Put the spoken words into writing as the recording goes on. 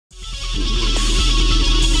Hey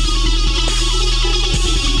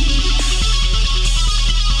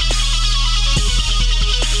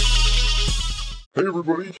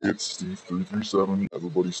everybody, it's STEVE337.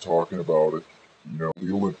 Everybody's talking about it. You know,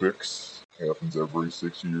 the Olympics happens every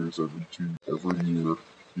 6 years, every year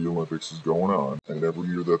the Olympics is going on. And every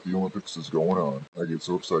year that the Olympics is going on, I get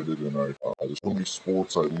so excited and there's so many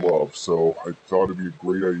sports I love. So I thought it'd be a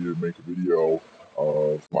great idea to make a video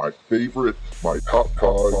of my top 5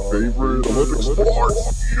 favorite Olympic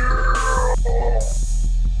sports. Yeah!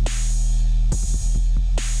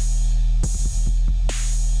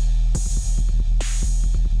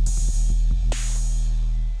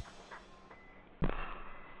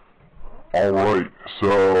 Alright,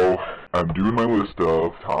 so I'm doing my list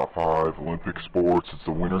of top 5 Olympic sports. It's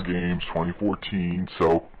the Winter Games 2014,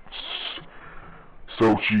 so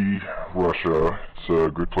Sochi, Russia. It's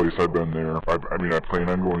a good place. I've been there. I mean, I plan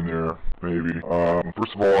on going there, maybe.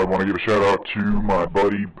 First of all, I want to give a shout out to my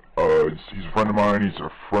buddy. He's a friend of mine. He's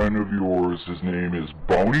a friend of yours. His name is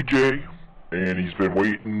Boney J. And he's been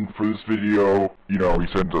waiting for this video. You know, he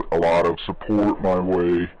sent a lot of support my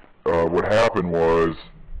way. What happened was,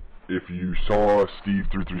 if you saw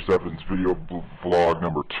STEVE337's video vlog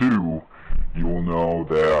number 2, you will know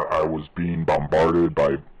that I was being bombarded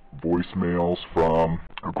by voicemails from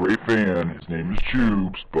a great fan. His name is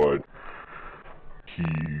Tubes, but he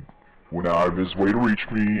went out of his way to reach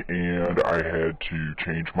me, and I had to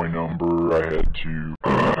change my number. I had to,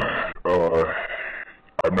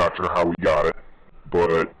 I'm not sure how we got it,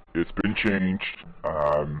 but it's been changed.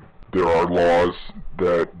 There are laws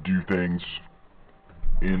that do things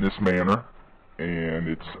in this manner, and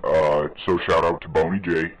it's so shout out to Boney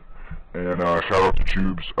J, and shout out to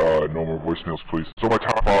Tubes. No more voicemails, please. So my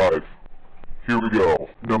top 5, here we go.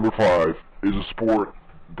 Number 5 is a sport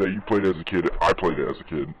that you played as a kid. I played it as a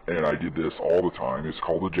kid, and I did this all the time. It's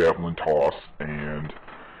called the javelin toss, and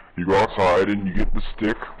you go outside and you get the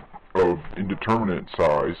stick of indeterminate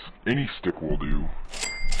size. Any stick will do,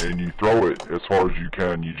 and you throw it as far as you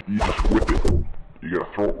can. You just whip it. You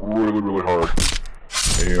gotta throw it really, really hard.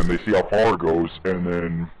 And they see how far it goes, and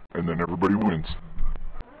then everybody wins.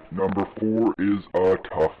 Number 4 is a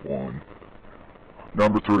tough one.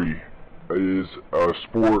 Number 3 is a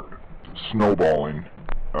sport, snowballing.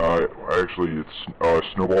 Actually, it's a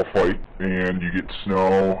snowball fight, and you get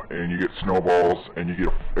snow, and you get snowballs, and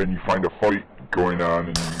you find a fight going on,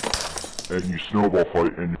 and you snowball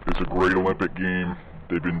fight, and it's a great Olympic game.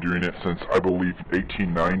 They've been doing it since, I believe,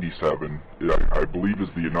 1897. I believe is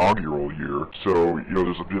the inaugural year. So, you know,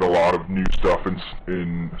 there's been a lot of new stuff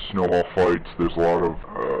in snowball fights. There's a lot of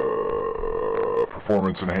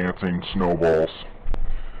performance-enhancing snowballs.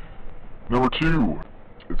 Number 2,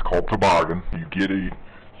 it's called toboggan. You get a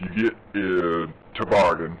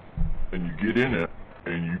toboggan, and you get in it,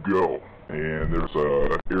 and you go. And there's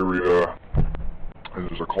a area, and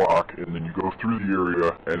there's a clock, and then you go through the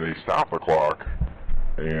area, and they stop the clock.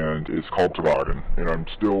 And it's called toboggan, and I'm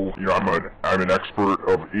still, you know, I'm an expert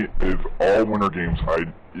of all Winter Games.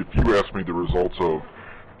 If you ask me the results of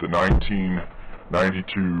the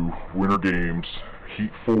 1992 Winter Games,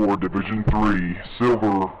 Heat 4, Division 3,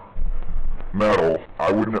 silver medal,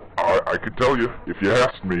 I could tell you. If you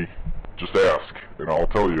asked me, just ask, and I'll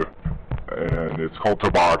tell you. And it's called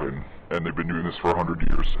toboggan, and they've been doing this for 100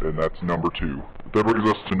 years, and that's number 2. That brings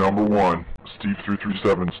us to number 1,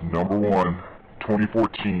 STEVE337's number 1.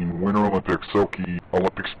 2014 Winter Olympics Sochi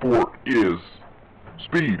Olympic sport is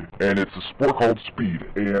speed, and it's a sport called speed.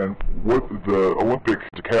 And what the Olympic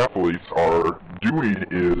decathletes are doing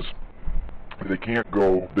is they can't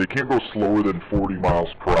go slower than 40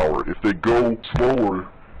 miles per hour. If they go slower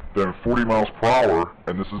than 40 miles per hour,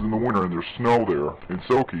 and this is in the winter and there's snow there in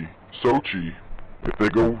Sochi, if they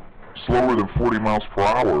go slower than 40 miles per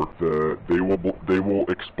hour, they will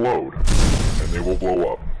explode and they will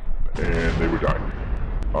blow up. And they would die.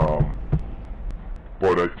 But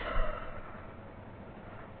I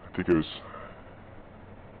think it was.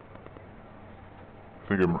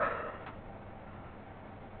 I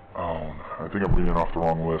think I'm reading off the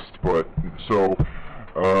wrong list. But so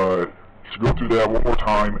to go through that one more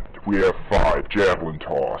time, we have 5, javelin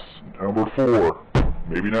toss. Number 4,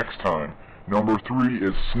 maybe next time. Number 3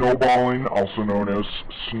 is snowballing, also known as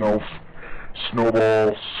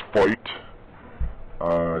snowballs fight.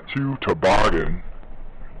 2, toboggan,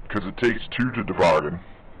 because it takes 2 to toboggan,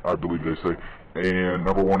 I believe they say. And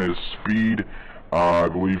number 1 is speed. I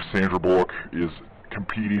believe Sandra Bullock is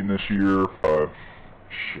competing this year.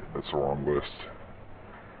 Shit, that's the wrong list.